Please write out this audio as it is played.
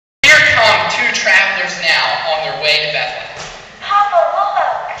shepherds now on their way to Bethlehem. Papa,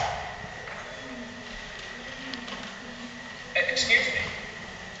 look! Excuse me.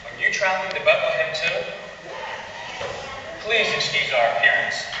 Are you traveling to Bethlehem too? Please excuse our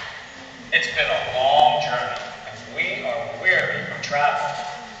appearance. It's been a long journey, and we are weary from traveling.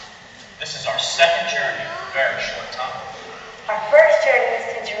 This is our second journey in a very short time. Our first journey was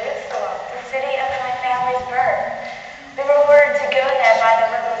to Jerusalem, the city of my family's birth. We were ordered to go there by the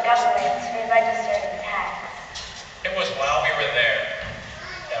local government to be registered and taxed. It was while we were there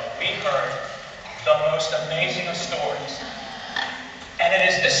that we heard the most amazing of stories. And it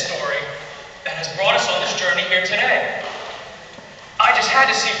is this story that has brought us on this journey here today. I just had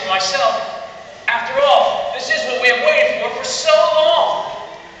to see for myself. After all, this is what we have waited for so long.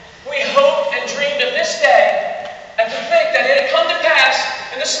 We hoped and dreamed of this day, and to think that it had come to pass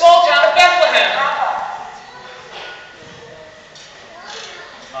in the small town of Bethlehem. Papa.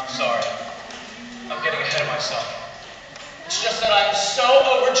 I'm sorry. I'm getting ahead of myself. It's just that I'm so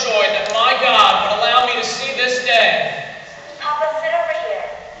overjoyed that my God would allow me to see this day. Papa, sit over here.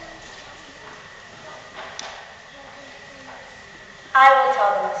 I will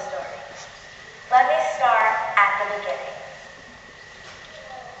tell them a story. Let me start at the beginning.